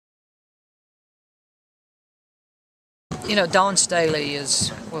You know, Dawn Staley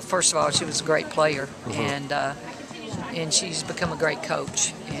is, well, first of all, she was a great player, and she's become a great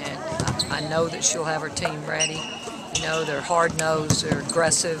coach. And I know that she'll have her team ready. You know, they're hard-nosed, they're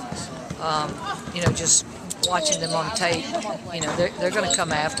aggressive. You know, just watching them on tape, you know, they're going to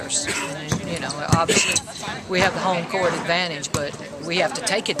come after us. And, you know, obviously we have the home court advantage, but we have to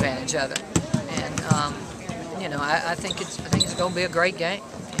take advantage of it. And you know, I think it's going to be a great game,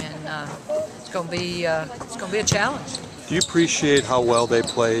 and it's going to be a challenge. Do you appreciate how well they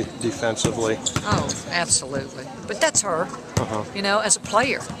play defensively? Oh, absolutely. But that's her. You know, as a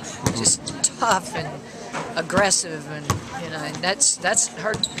player, just tough and aggressive, and you know, and that's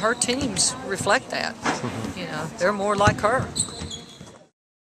her teams reflect that. You know, they're more like her.